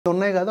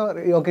ఉన్నాయి కదా,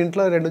 ఒక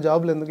ఇంట్లో 2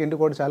 జాబులు ఎందుకు,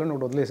 ఇంటికి ఒకటి చాలని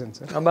ఒకటి వదిలేసాను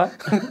సార్.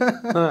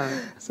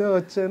 సో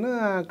వచ్చాను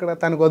అక్కడ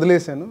తనకు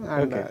వదిలేసాను.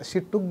 And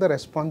she took the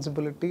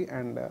responsibility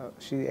and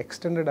she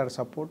extended our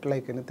support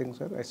like anything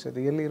sir.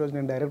 Really ఈరోజు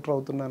నేను డైరెక్టర్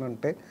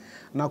అవుతున్నానంటే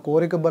నా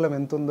కోరిక బలం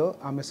ఎంత ఉందో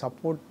ఆమె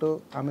సపోర్ట్,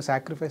 ఆమె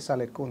సాక్రిఫైస్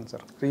చాలా ఎక్కువ ఉంది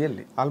sir.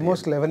 Really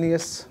almost 11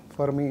 years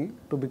for me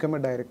to become a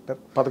director.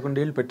 11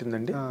 ఏళ్ళు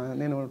పెట్టిందండి.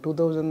 నేను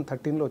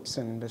 2013లో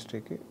వచ్చాను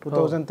ఇండస్ట్రీకి.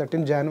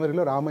 2013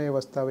 జనవరిలో రామయ్య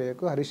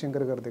వస్తావయ్యకు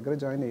హరిశంకర్ గారి దగ్గర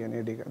జాయిన్ అయ్యాను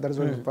ఏడీగా. That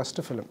was first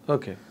film.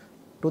 Okay.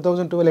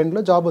 2012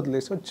 ఎండ్లో జాబ్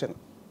వదిలేసి వచ్చాను.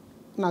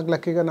 నాకు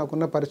లక్కీగా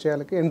నాకున్న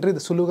పరిచయాలకి ఎంట్రీ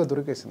సులువుగా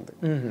దొరికేసింది.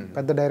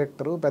 పెద్ద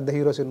డైరెక్టరు, పెద్ద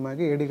హీరో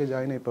సినిమాకి ఏడీగా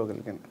జాయిన్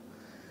అయిపోగలిగాను.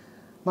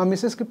 మా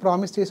మిస్సెస్కి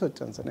ప్రామిస్ చేసి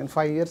వచ్చాను సార్, నేను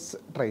 5 years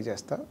ట్రై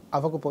చేస్తా,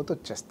 అవ్వకపోతే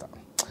వచ్చేస్తా.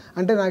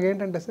 అంటే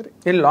నాకేంటంటే సార్,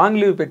 లాంగ్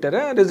లీవ్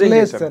పెట్టారా?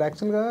 లేదు సార్,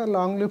 యాక్చువల్గా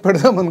లాంగ్ లీవ్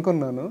పెడదాం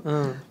అనుకున్నాను.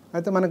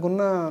 అయితే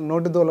మనకున్న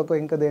నోటి దోలకో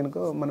ఇంకా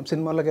దేనికో మనం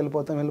సినిమాల్లోకి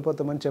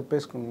వెళ్ళిపోతామని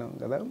చెప్పేసుకున్నాం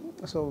కదా.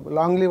 సో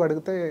లాంగ్ లీవ్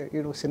అడిగితే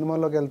వీడు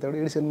సినిమాల్లోకి వెళ్తాడు,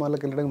 వీడు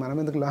సినిమాల్లోకి వెళ్ళడానికి మనం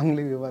ఎందుకు లాంగ్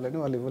లీవ్ ఇవ్వాలని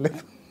వాళ్ళు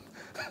ఇవ్వలేదు.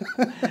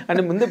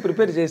 అంటే ముందే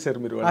ప్రిపేర్ చేశారు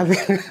మీరు, అది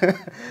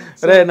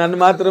సరే నన్ను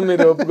మాత్రం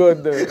మీరు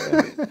ఒప్పుకోవద్దు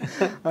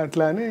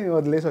అట్లా అని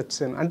వదిలేసి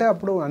వచ్చాను. అంటే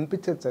అప్పుడు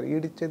అనిపించేది సార్,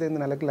 ఈడిచ్చేది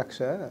ఏంది నెలకి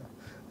 1,00,000,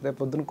 రేపు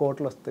పొద్దున్న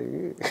కోట్లు వస్తాయి,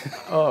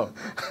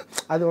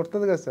 అది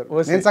వస్తుంది కదా సార్.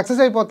 నేను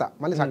సక్సెస్ అయిపోతా,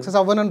 మళ్ళీ సక్సెస్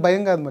అవ్వనని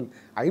భయం కాదు, మళ్ళీ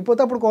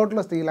అయిపోతే అప్పుడు కోట్లు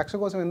వస్తాయి, ఈ 1,00,000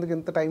 కోసం ఎందుకు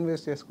ఇంత టైం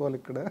వేస్ట్ చేసుకోవాలి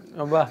ఇక్కడ,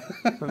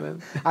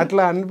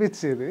 అట్లా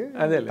అనిపించేది.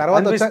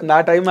 తర్వాత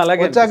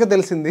వచ్చాక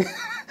తెలిసింది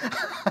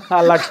ఆ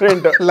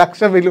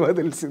 1,00,000 విలువ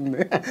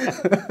తెలిసింది.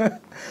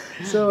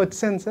 సో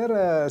వచ్చాను సార్.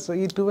 సో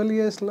ఈ 12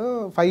 yearsలో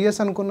 5 years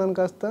అనుకున్నాను,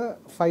 కాస్త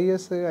 5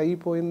 years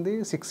అయిపోయింది,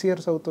 6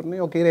 years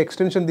అవుతున్నాయి. ఒక ఇయర్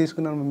ఎక్స్టెన్షన్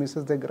తీసుకున్నాను మా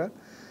మిస్సెస్ దగ్గర.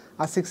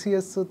 ఆ 6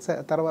 years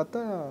తర్వాత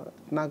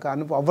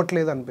నాకు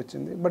అవ్వట్లేదు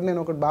అనిపించింది. బట్ నేను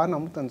ఒకటి బాగా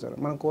నమ్ముతాను సార్,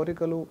 మన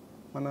కోరికలు,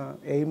 మన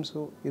ఎయిమ్స్,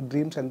 ఈ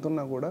డ్రీమ్స్ ఎంత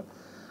ఉన్నా కూడా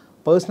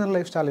పర్సనల్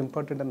లైఫ్ చాలా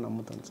ఇంపార్టెంట్ అని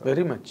నమ్ముతాను సార్.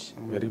 వెరీ మచ్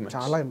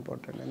చాలా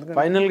ఇంపార్టెంట్. ఎందుకంటే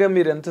ఫైనల్ గా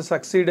మీరు ఎంత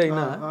సక్సీడ్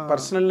అయినా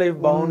పర్సనల్ లైఫ్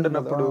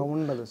బాగుండనప్పుడు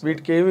ఉండదు,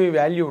 వీటికి ఏమీ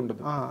వాల్యూ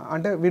ఉండదు.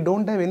 అంటే we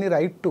don't have any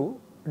right to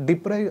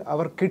deprive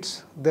our kids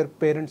there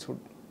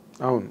పేరెంట్స్హుడ్.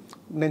 అవును,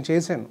 నేను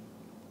చేశాను,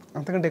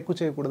 అంతకంటే ఎక్కువ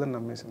చేయకూడదని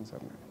నమ్మేశాను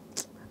సార్. నేను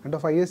అంటే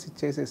 5 years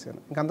చేసేసాను,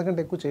 ఇంకంతకంటే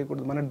ఎక్కువ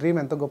చేయకూడదు. మన డ్రీమ్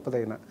ఎంత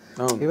గొప్పదైనా,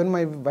 even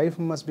my wife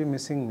must be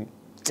missing me.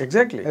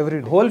 Exactly,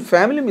 whole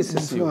family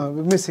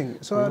missing.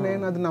 So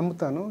నేను అది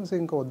నమ్ముతాను. సో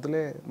ఇంకా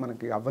వద్దులే,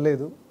 మనకి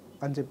అవ్వలేదు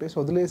అని చెప్పేసి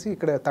వదిలేసి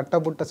ఇక్కడ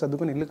తట్టబుట్ట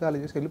సర్దుకుని ఇల్లు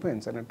ఖాళీ చేసి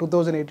వెళ్ళిపోయాను సార్. నేను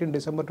 2018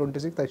 December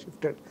 26th I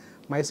shifted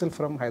my self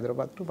from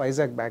Hyderabad to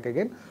Vizag back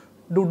again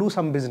do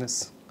some business.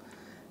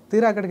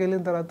 తీరా అక్కడికి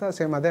వెళ్ళిన తర్వాత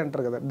సేమ్ అదే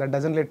అంటారు కదా, that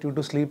doesn't let you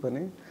to sleep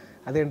అని.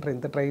 అదేంటారు,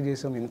 ఇంత ట్రై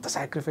చేసాము, ఇంత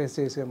సాక్రిఫైస్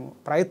చేసాము,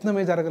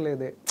 ప్రయత్నమే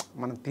జరగలేదే,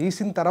 మనం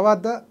తీసిన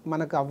తర్వాత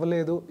మనకు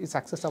అవ్వలేదు, ఈ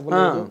సక్సెస్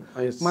అవ్వలేదు,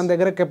 మన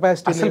దగ్గర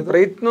కెపాసిటీ లేదు,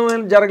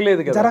 ప్రయత్నం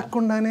జరగలేదు,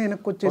 జరగకుండానే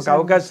వెనక్కి వచ్చేసి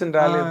అవకాశం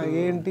రాలేదు,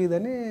 ఏంటి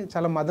ఇదని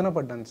చాలా మదన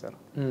పడ్డాను సార్.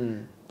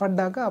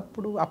 పడ్డాక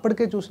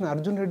అప్పటికే చూసిన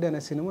అర్జున్ రెడ్డి అనే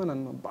సినిమా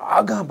నన్ను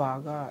బాగా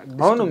బాగా,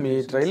 అవును మీ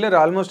trailer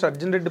almost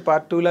Arjun Reddy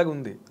Part 2 లాగా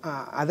ఉంది.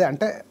 అదే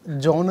అంటే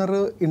జోనర్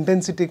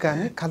ఇంటెన్సిటీ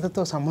కానీ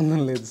కథతో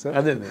సంబంధం లేదు సార్.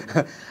 అదే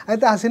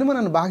అయితే ఆ సినిమా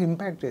నన్ను బాగా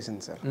ఇంపాక్ట్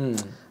చేసింది సార్.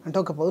 అంటే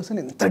ఒక పర్సన్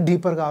ఎంత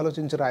డీపర్గా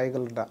ఆలోచించి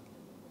రాయగలరా,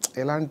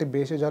 ఎలాంటి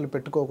భేషజాలు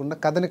పెట్టుకోకుండా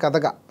కథని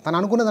కథగా తను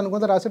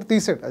అనుకున్నది రాసాడు,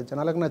 తీసాడు. అది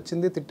జనాలకు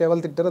నచ్చింది,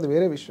 తిట్టేవాళ్ళు తిట్టారు, అది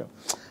వేరే విషయం.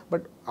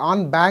 బట్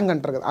ఆన్ బ్యాంగ్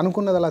అంటారు కదా,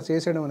 అనుకున్నది అలా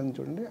చేసేయడం అనేది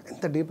చూడండి,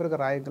 ఎంత డీపర్గా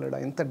రాయగలడా,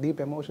 ఎంత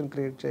డీప్ ఎమోషన్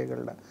క్రియేట్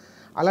చేయగలడా.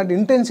 అలాంటి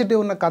ఇంటెన్సిటీ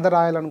ఉన్న కథ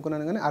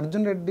రాయాలనుకున్నాను, కానీ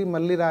అర్జున్ రెడ్డి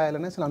మళ్ళీ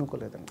రాయాలని అసలు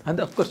అనుకోలేదండి.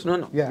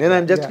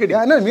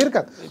 మీరు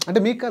కాదు, అంటే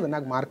మీకు కాదు,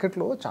 నాకు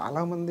మార్కెట్లో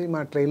చాలామంది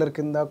మా ట్రైలర్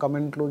కింద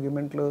కమెంట్లు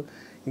గిమెంట్లు,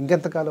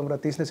 ఇంకెంతకాలం రా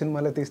తీసిన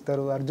సినిమాలే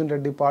తీస్తారు, అర్జున్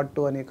రెడ్డి Part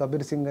 2 అని,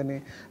 కబీర్ సింగ్ అని,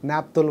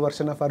 naphthol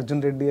version of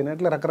Arjun Reddy అని,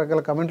 అట్లా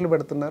రకరకాల కమెంట్లు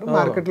పెడుతున్నారు.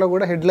 మార్కెట్లో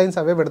కూడా హెడ్లైన్స్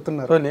అవే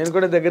పెడుతున్నారు. నేను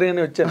కూడా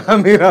దగ్గరగానే వచ్చాను,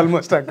 మీరు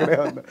ఆల్మోస్ట్ అక్కడే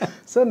ఉన్నారు.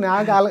 సో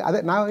నాకు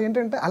అదే నా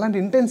ఏంటంటే అలాంటి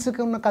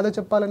ఇంటెన్స్గా ఉన్న కథ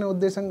చెప్పాలనే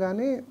ఉద్దేశం,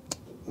 కానీ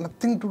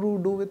nothing to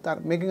do with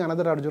making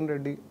another Arjun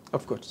Reddy,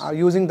 of course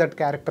using that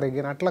character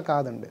again, అట్లా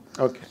కాదండి.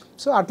 ఓకే.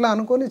 సో అట్లా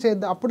అనుకొని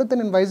చేద్దాం. అప్పుడైతే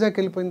నేను వైజాగ్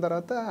వెళ్ళిపోయిన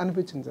తర్వాత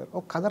అనిపించింది సార్,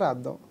 ఒక కథ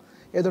రాద్దాం,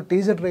 ఏదో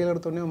టీజర్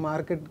ట్రైలర్తోనే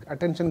మార్కెట్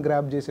అటెన్షన్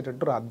గ్రాప్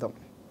చేసేటట్టు రాద్దాం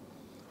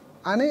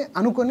అని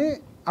అనుకుని,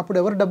 అప్పుడు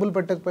ఎవరు డబ్బులు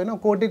పెట్టకపోయినా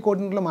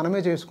 1,00,00,000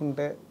 మనమే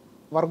చేసుకుంటే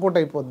వర్కౌట్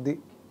అయిపోద్ది,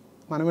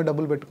 మనమే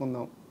డబ్బులు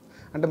పెట్టుకుందాం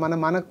అంటే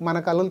మన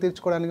కళలు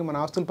తీర్చుకోవడానికి మన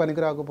ఆస్తులు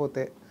పనికి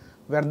రాకపోతే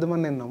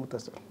వ్యర్థమని నేను నమ్ముతా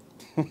sir.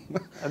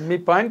 Me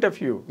point of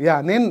view. Yeah,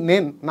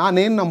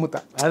 నేను నమ్ముతా.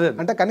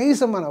 అంటే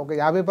కనీసం మనం ఒక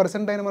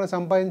 50% అయినా మనం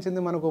సంపాదించింది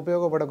మనకు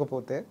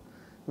ఉపయోగపడకపోతే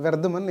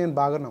వ్యర్థమని నేను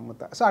బాగా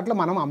నమ్ముతా. సో అట్లా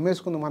మనం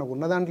అమ్మేసుకుందాం, మనకు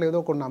ఉన్న దాంట్లో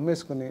ఏదో కొన్ని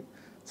అమ్మేసుకుని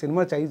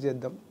సినిమా ట్రై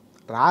చేద్దాం,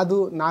 రాదు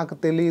నాకు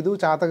తెలియదు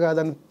చేత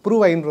కాదని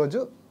ప్రూవ్ అయిన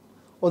రోజు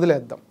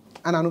వదిలేద్దాం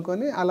అని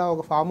అనుకొని అలా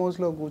ఒక ఫామ్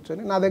హౌస్లో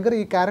కూర్చొని, నా దగ్గర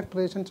ఈ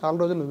క్యారెక్టరైజేషన్ చాలా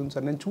రోజులు ఉంది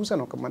సార్. నేను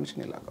చూశాను ఒక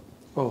మనిషిని ఇలాగా.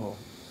 ఓహో,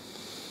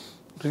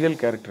 రియల్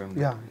క్యారెక్టర్.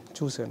 యా,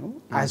 చూశాను.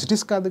 యాజ్ ఇట్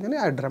ఈస్ కాదు కానీ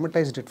I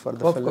డ్రామటైజ్డ్ it for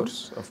the film.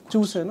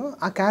 చూశాను,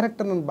 ఆ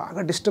క్యారెక్టర్ నన్ను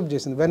బాగా డిస్టర్బ్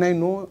చేసింది. When I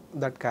know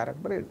that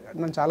character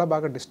నన్ను చాలా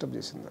బాగా డిస్టర్బ్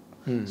చేసింది.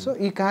 సో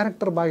ఈ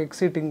క్యారెక్టర్ బాగా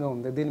ఎక్సైటింగ్గా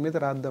ఉంది, దీని మీద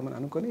రాద్దామని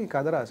అనుకుని ఈ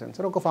కథ రాశాను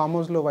సార్. ఒక ఫామ్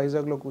హౌస్లో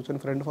వైజాగ్లో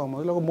కూర్చొని, ఫ్రెండ్ ఫామ్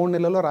హౌస్లో ఒక 3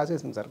 నెలల్లో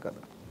రాసేసింది సార్ కథ.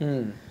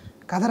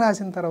 కథ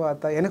రాసిన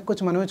తర్వాత వెనక్కి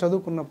వచ్చి మనమే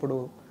చదువుకున్నప్పుడు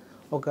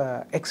ఒక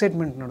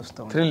ఎక్సైట్మెంట్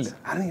నడుస్తాం,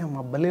 అని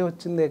మా భలే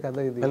వచ్చిందే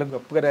కదా ఇది,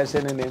 గొప్పగా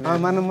రాశాను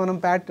మనం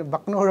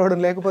పక్కన ఓడవడం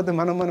లేకపోతే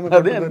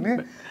మనమే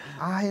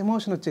ఆ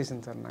ఎమోషన్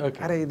వచ్చేసింది సార్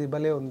నాకు. అరే ఇది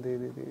భలే ఉంది,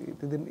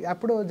 ఇది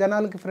అప్పుడు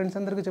జనాలకి ఫ్రెండ్స్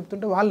అందరికీ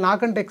చెప్తుంటే వాళ్ళు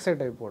నాకంటే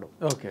ఎక్సైట్ అయిపోవడం,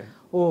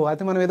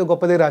 అది మనం ఏదో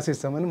గొప్పదే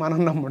రాసిస్తామని మనం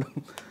నమ్మడం.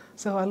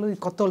 సో వాళ్ళు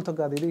కొత్త వాళ్ళతో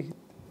కాదు, ఇది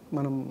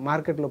మనం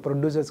మార్కెట్లో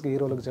ప్రొడ్యూసర్స్కి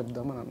హీరోలకు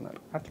చెప్దామని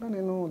అన్నారు. అట్లా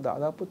నేను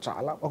దాదాపు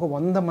ఒక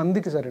 100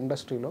 మందికి సార్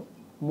ఇండస్ట్రీలో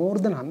more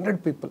than 100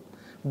 people,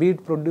 beat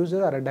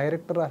producer are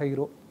director are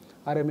hero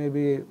or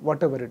maybe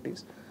what ever it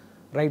is,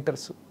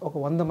 writers, ఒక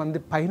 100 మంది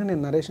పైన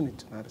నేను నరేషన్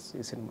ఇచ్చినారు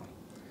ఈ సినిమా.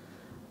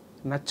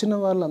 నచ్చిన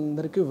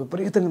వాళ్ళందరికీ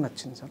విపరీతంగా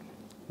నచ్చింది సార్,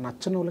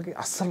 నచ్చిన వాళ్ళకి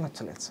అస్సలు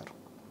నచ్చలేదు సార్.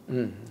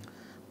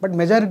 బట్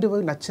మెజారిటీ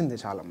నచ్చింది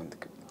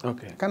చాలామందికి.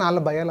 కానీ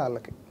వాళ్ళ భయాలు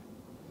వాళ్ళకి,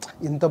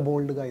 ఇంత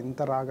బోల్డ్గా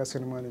ఇంత రాగా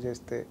సినిమాని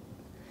చేస్తే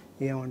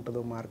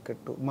ఏమంటుందో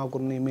మార్కెట్,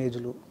 మాకున్న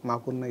ఇమేజ్లు,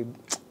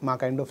 మా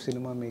kind of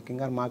cinema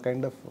making or మా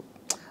కైండ్ ఆఫ్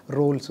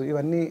రోల్స్,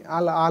 ఇవన్నీ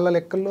వాళ్ళ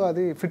లెక్కల్లో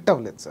అది ఫిట్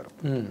అవ్వలేదు సార్.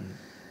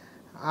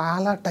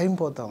 అలా టైం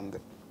పోతా ఉంది.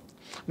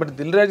 బట్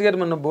దిల్ రాజు గారు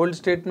మొన్న బోల్డ్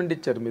స్టేట్మెంట్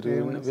ఇచ్చారు, మీరు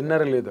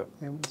విన్నారా లేదో?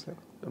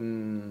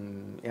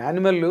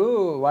 యానిమల్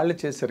వాళ్ళు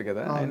చేశారు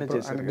కదా, ఆయన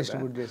చేశారు,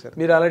 డిస్ట్రిబ్యూట్ చేశారు.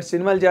 మీరు అలాంటి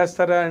సినిమాలు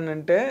చేస్తారా అని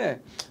అంటే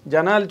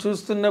జనాలు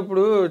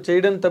చూస్తున్నప్పుడు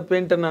చేయడం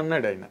తప్పేంటని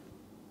అన్నాడు ఆయన.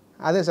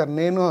 అదే సార్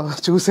నేను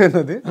చూసాను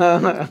అది,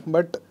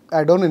 బట్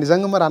ఐ డోంట్ నో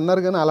నిజంగా మరి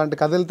అన్నారు, కానీ అలాంటి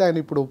కథ వెళ్తే ఆయన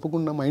ఇప్పుడు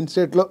ఒప్పుకున్న మైండ్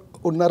సెట్లో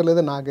ఉన్నారు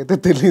లేదో నాకైతే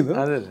తెలీదు.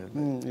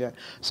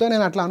 సో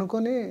నేను అట్లా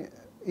అనుకొని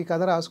ఈ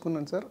కథ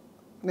రాసుకున్నాను సార్.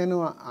 నేను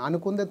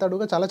అనుకుందే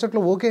తడుగా చాలా చోట్ల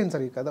ఓకే అయింది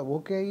సార్ ఈ కథ,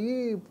 ఓకే అయ్యి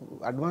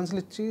అడ్వాన్స్లు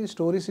ఇచ్చి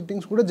స్టోరీ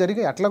సిట్టింగ్స్ కూడా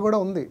జరిగాయి, అట్లా కూడా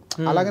ఉంది.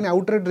 అలాగని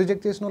అవుట్ రైట్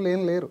రిజెక్ట్ చేసిన వాళ్ళు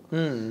ఏం లేరు,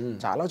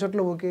 చాలా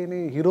చోట్ల ఓకే అని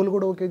హీరోలు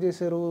కూడా ఓకే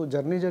చేశారు,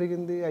 జర్నీ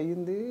జరిగింది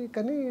అయ్యింది,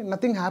 కానీ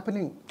నథింగ్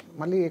హ్యాపెనింగ్.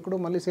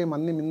 మళ్ళీ సేమ్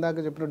అన్ని ఇందాక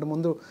చెప్పినట్టు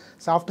ముందు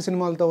సాఫ్ట్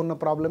సినిమాలతో ఉన్న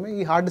ప్రాబ్లమే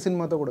ఈ హార్డ్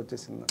సినిమాతో కూడా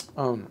వచ్చేసింది.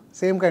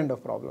 Same kind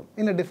of problem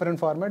in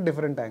different format,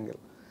 different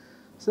angle.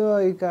 So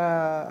ఇక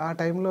ఆ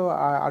టైంలో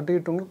అటు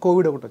ఇటు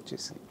కోవిడ్ ఒకటి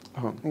వచ్చేసింది.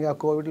 ఇక ఆ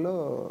కోవిడ్లో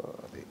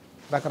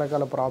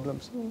రకరకాల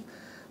ప్రాబ్లమ్స్,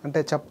 అంటే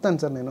చెప్తాను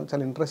సార్ నేను,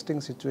 చాలా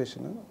interesting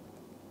situation.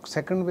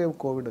 Second wave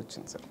Covid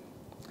వచ్చింది సార్,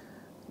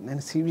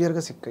 నేను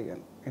సివియర్గా సిక్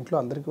అయ్యాను. ఇంట్లో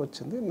అందరికీ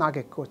వచ్చింది, నాకు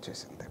ఎక్కువ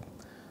వచ్చేసింది.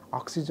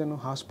 ఆక్సిజన్,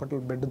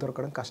 హాస్పిటల్ బెడ్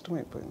దొరకడం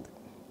కష్టమైపోయింది.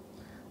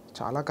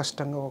 చాలా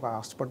కష్టంగా ఒక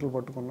హాస్పిటల్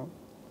పట్టుకున్నాం,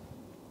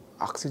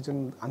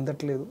 ఆక్సిజన్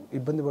అందట్లేదు,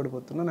 ఇబ్బంది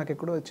పడిపోతున్నా. నాకు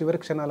ఎక్కడో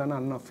చివరి క్షణాలని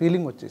అన్న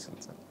ఫీలింగ్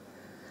వచ్చేసింది సార్.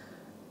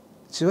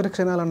 చివరి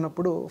క్షణాలు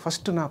అన్నప్పుడు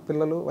ఫస్ట్ నా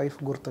పిల్లలు, వైఫ్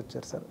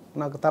గుర్తొచ్చారు సార్.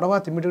 నాకు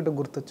తర్వాత ఇమీడియట్గా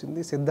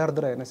గుర్తొచ్చింది సిద్ధార్థ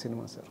అనే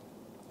సినిమా సార్,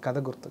 కథ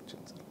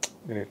గుర్తొచ్చింది సార్.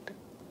 గ్రేట్.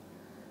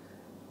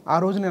 ఆ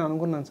రోజు నేను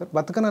అనుకున్నాను సార్,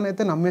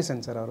 బతకనైతే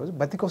నమ్మేశాను సార్. ఆ రోజు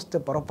బతికొస్తే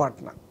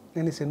పొరపాటున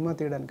నేను ఈ సినిమా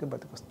తీయడానికి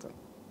బతికొస్తాను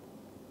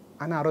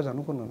అని ఆ రోజు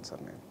అనుకున్నాను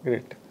సార్ నేను.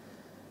 గ్రేట్.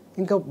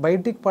 ఇంకా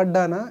బయటికి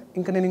పడ్డానా,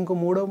 ఇంకా నేను ఇంకో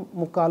మూడో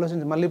ముక్క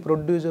ఆలోచించి మళ్ళీ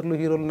ప్రొడ్యూసర్లు,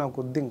 హీరోలు నాకు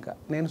వద్దు, ఇంకా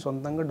నేను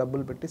సొంతంగా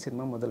డబ్బులు పెట్టి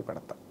సినిమా మొదలు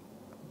పెడతాను,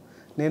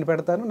 నేను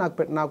పెడతాను,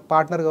 నాకు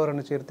పార్ట్నర్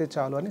ఎవరైనా చేరితే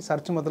చాలు అని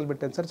సెర్చ్ మొదలు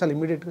పెట్టాను సార్. చాలా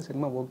ఇమీడియట్గా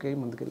సినిమా ఓకే అయ్యి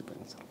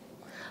ముందుకెళ్ళిపోయాను సార్.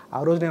 ఆ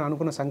రోజు నేను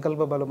అనుకున్న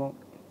సంకల్ప బలమో,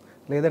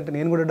 లేదంటే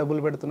నేను కూడా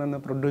డబ్బులు పెడుతున్నాను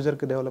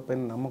ప్రొడ్యూసర్కి డెవలప్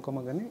అయిన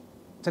నమ్మకమో, కానీ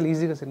చాలా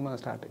ఈజీగా సినిమా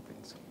స్టార్ట్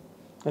అయిపోయింది సార్.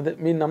 అదే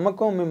మీ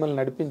నమ్మకం మిమ్మల్ని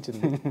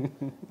నడిపించింది,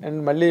 అండ్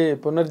మళ్ళీ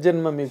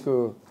పునర్జన్మ మీకు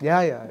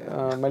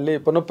మళ్ళీ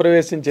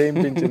పునఃప్రవేశం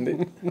చేయించింది.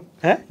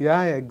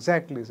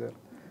 Exactly sir.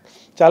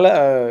 చాలా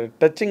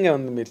టచింగ్గా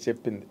ఉంది మీరు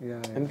చెప్పింది.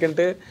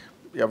 ఎందుకంటే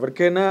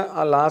ఎవరికైనా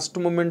ఆ లాస్ట్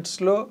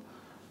మూమెంట్స్లో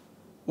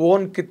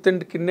ఓన్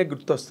కిత్తండి కిన్నే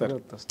గుర్తొస్తారు,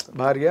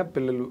 భార్య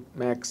పిల్లలు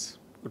మ్యాక్స్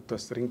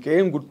గుర్తొస్తారు,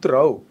 ఇంకేం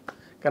గుర్తురావు.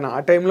 కానీ ఆ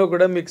టైంలో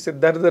కూడా మీకు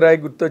సిద్ధార్థ రాయ్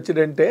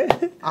గుర్తొచ్చిందంటే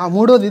ఆ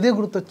మూడోది ఇదే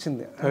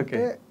గుర్తొచ్చింది.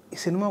 అంటే ఈ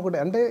సినిమా ఒకటి,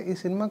 అంటే ఈ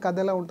సినిమా కథ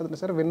ఎలా ఉంటుంది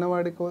సార్,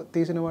 విన్నవాడికో,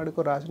 తీసిన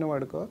వాడికో, రాసిన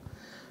వాడికో,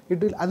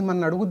 అది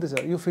మన అడుగుద్ది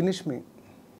సార్, యూ ఫినిష్ మీ,